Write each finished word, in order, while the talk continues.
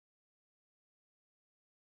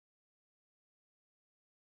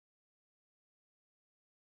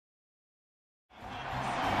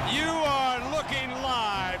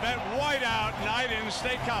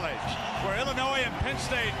State College, where Illinois and Penn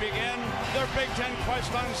State begin their Big Ten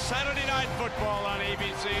quest on Saturday Night Football on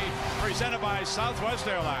ABC, presented by Southwest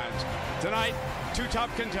Airlines. Tonight, two top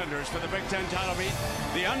contenders for the Big Ten title meet.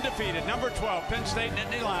 The undefeated number 12 Penn State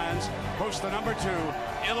Nittany Lions host the number 2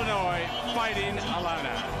 Illinois Fighting Illini.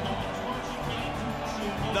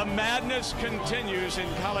 The madness continues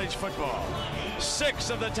in college football. 6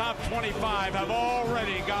 of the top 25 have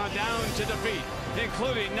already gone down to defeat,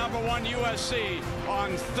 including number 1 USC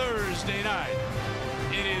on Thursday night.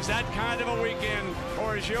 It is that kind of a weekend,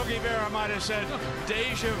 or as Yogi Berra might have said,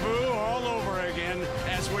 deja vu all over again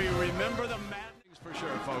as we remember the madness for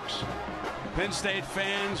sure, folks. Penn State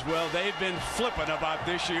fans, well, they've been flippant about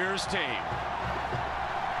this year's team.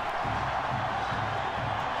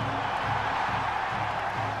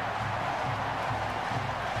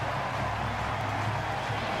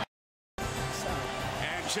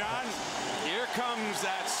 John, here comes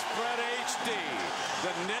that spread HD.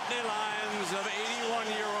 The Nittany Lions of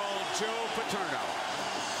 81-year-old Joe Paterno.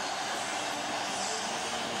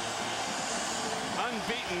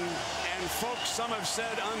 Unbeaten, and folks, some have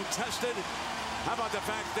said untested. How about the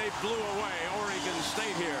fact they blew away Oregon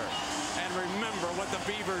State here? And remember what the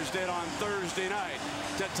Beavers did on Thursday night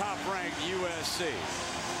to top-ranked USC.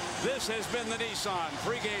 This has been the Nissan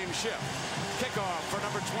pregame shift. Kickoff for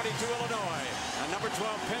number 22 Illinois and number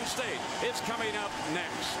 12 Penn State. It's coming up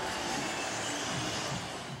next.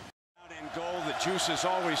 Out in goal, the Juice is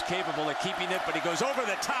always capable of keeping it, but he goes over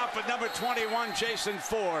the top at number 21 Jason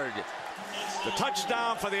Ford. The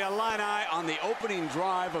touchdown for the Illini on the opening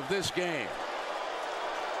drive of this game.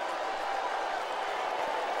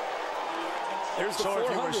 There's the so 400.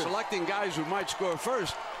 If you were selecting guys who might score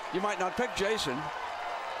first, you might not pick Jason.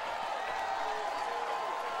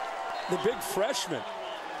 The big freshman.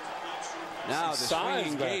 Now the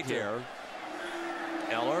swinging gate here.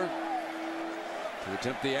 Eller to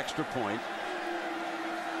attempt the extra point.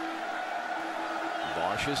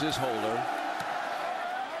 Bosch is his holder.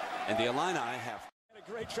 And the Illini have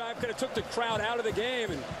a great drive. Could have took the crowd out of the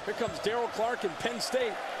game. And here comes Daryl Clark in Penn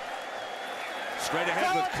State. Straight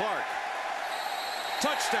ahead with Clark.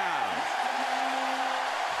 Touchdown.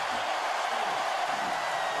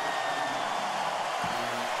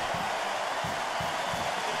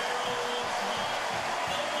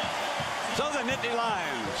 So the Nittany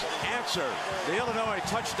Lions answer the Illinois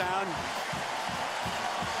touchdown.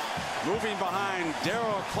 Moving behind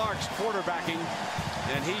Daryl Clark's quarterbacking.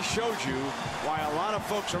 And he showed you why a lot of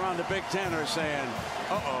folks around the Big Ten are saying,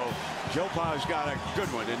 uh-oh, Joe Pa's got a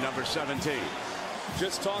good one in number 17.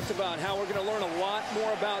 Just talked about how we're going to learn a lot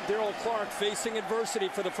more about Daryl Clark facing adversity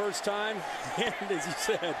for the first time. And as you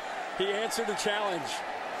said, he answered the challenge.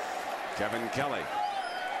 Kevin Kelly.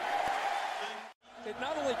 It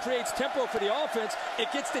not only creates tempo for the offense,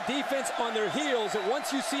 it gets the defense on their heels. And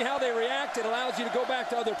once you see how they react, it allows you to go back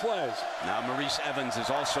to other plays. Now Maurice Evans is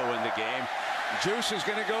also in the game. Juice is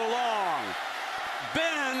going to go long.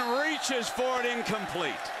 Ben reaches for it,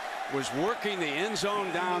 incomplete. Was working the end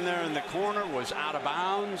zone down there in the corner, was out of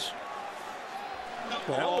bounds.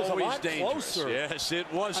 Well, that was a always lot dangerous. closer. Yes,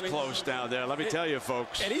 it was close down there. Let me tell you,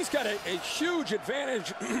 folks. And he's got a huge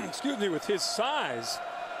advantage, excuse me, with his size.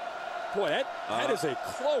 Boy, that is a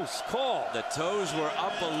close call. The toes were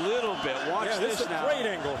up a little bit. Watch this is a now. great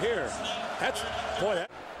angle here.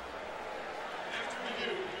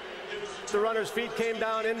 The runner's feet came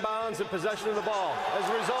down inbounds in possession of the ball. As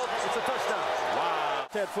a result, it's a touchdown. Wow.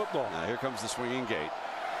 That football. Now here comes the swinging gate.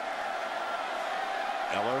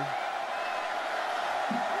 Eller.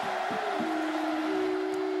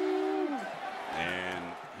 And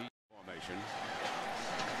he formation.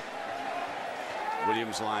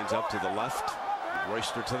 Williams lines up to the left.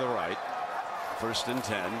 Royster to the right. 1st and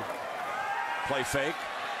 10. Play fake.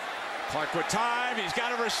 Clark with time. He's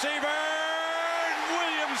got a receiver.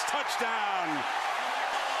 Williams touchdown.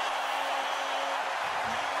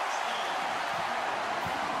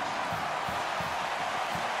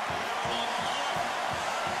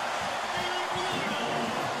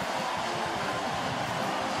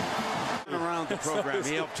 Around the program.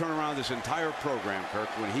 He helped turn around this entire program, Kirk.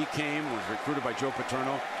 When he came, was recruited by Joe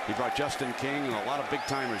Paterno. He brought Justin King, and a lot of big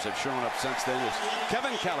timers have shown up since then. As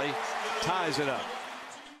Kevin Kelly ties it up.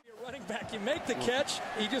 Running back, you make the catch,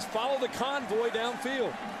 you just follow the convoy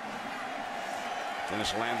downfield.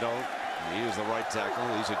 Dennis Lando, he is the right tackle.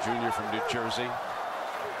 He's a junior from New Jersey.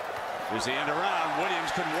 Here's the end around.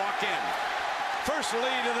 Williams couldn't walk in. First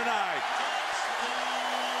lead of the night.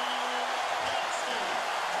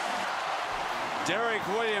 Derek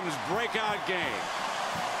Williams' breakout game.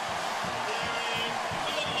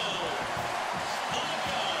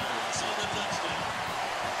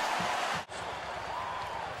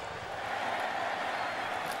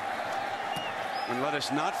 And let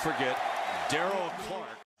us not forget Darryl Clark.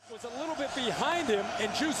 Was a little bit behind him,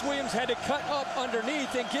 and Juice Williams had to cut up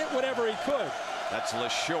underneath and get whatever he could. That's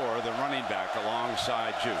LaShore, the running back,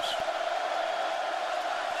 alongside Juice.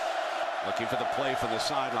 Looking for the play from the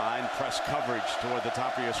sideline. Press coverage toward the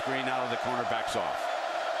top of your screen. Out of the corner, backs off.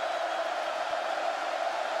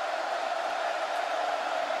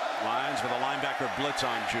 Lions with a linebacker blitz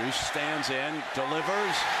on Juice. Stands in,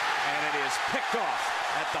 delivers, and it is picked off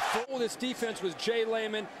at the foot. This defense was Jay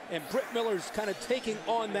Lehman, and Britt Miller's kind of taking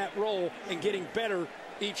on that role and getting better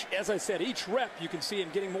each, as I said, each rep you can see him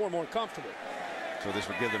getting more and more comfortable. So this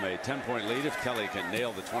would give them a 10-point lead if Kelly can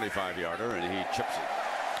nail the 25-yarder, and he chips it.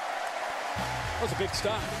 That was a big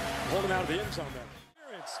stop. Hold him out of the end zone there.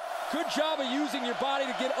 Good job of using your body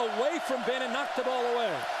to get away from Ben and knock the ball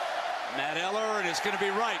away. Matt Eller, and it's going to be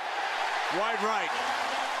right. Wide right.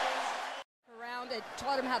 Around, it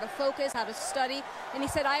taught him how to focus, how to study, and he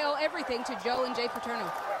said, I owe everything to Joe and Jay Paterno.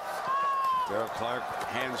 Darryl Clark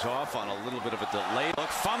hands off on a little bit of a delay. Look,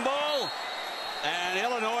 fumble, and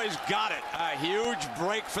Illinois got it. A huge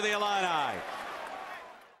break for the Illini.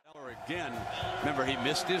 Eller again. Remember, he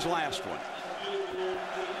missed his last one.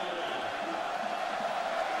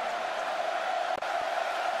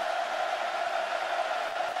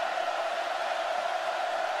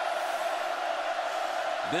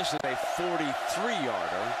 This is a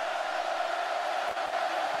 43-yarder.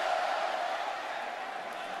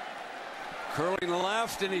 Curling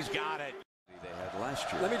left, and he's got it. They had last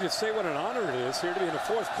year. Let me just say what an honor it is here to be in the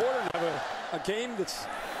fourth quarter and have a game that's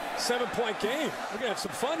a 7-point game. We're going to have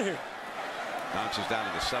some fun here. Bounces down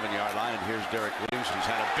to the 7-yard line, and here's Derek Williams, who's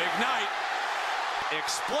had a big night.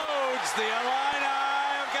 Explodes. The Illini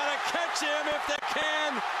have got to catch him if they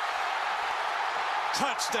can.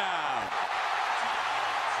 Touchdown.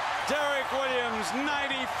 Derek Williams,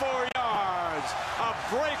 94 yards. A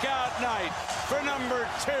breakout night for number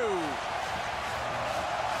 2.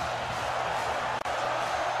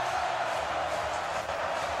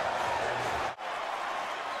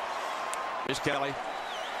 Here's Kelly.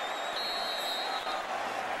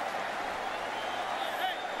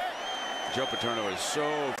 Joe Paterno is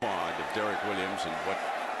so fond of Derek Williams and what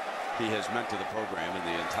he has meant to the program and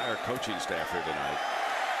the entire coaching staff here tonight.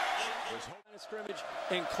 Scrimmage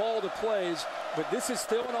and call the plays, but this is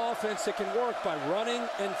still an offense that can work by running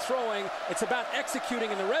and throwing. It's about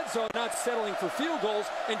executing in the red zone, not settling for field goals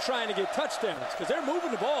and trying to get touchdowns, because they're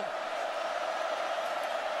moving the ball.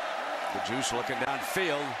 The Juice looking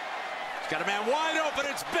downfield. He's got a man wide open.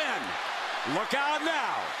 It's Ben. Look out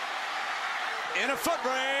now. In a foot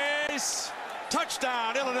race.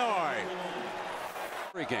 Touchdown, Illinois.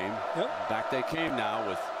 Game. Yep. Back they came now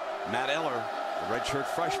with Matt Eller, the redshirt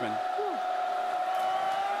freshman.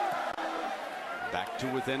 Back to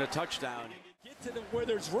within a touchdown. Get to where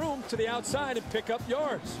there's room to the outside and pick up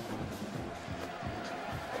yards.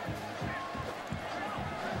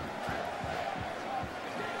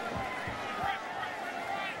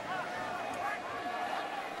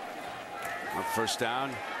 On first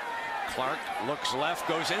down, Clark looks left,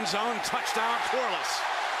 goes end zone, touchdown, Corliss.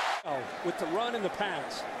 Oh, with the run and the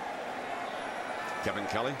pass. Kevin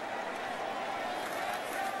Kelly.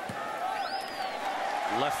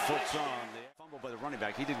 Left foot's on. Fumble by the running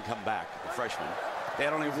back. He didn't come back, the freshman. They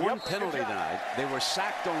had only one penalty tonight. They were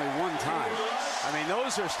sacked only one time. I mean,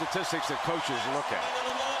 those are statistics that coaches look at.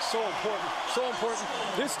 So important. So important.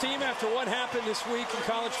 This team, after what happened this week in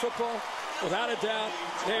college football, without a doubt,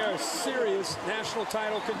 they are a serious national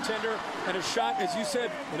title contender and a shot, as you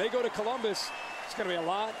said, when they go to Columbus, it's going to be a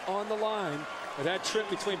lot on the line with that trip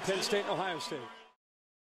between Penn State and Ohio State.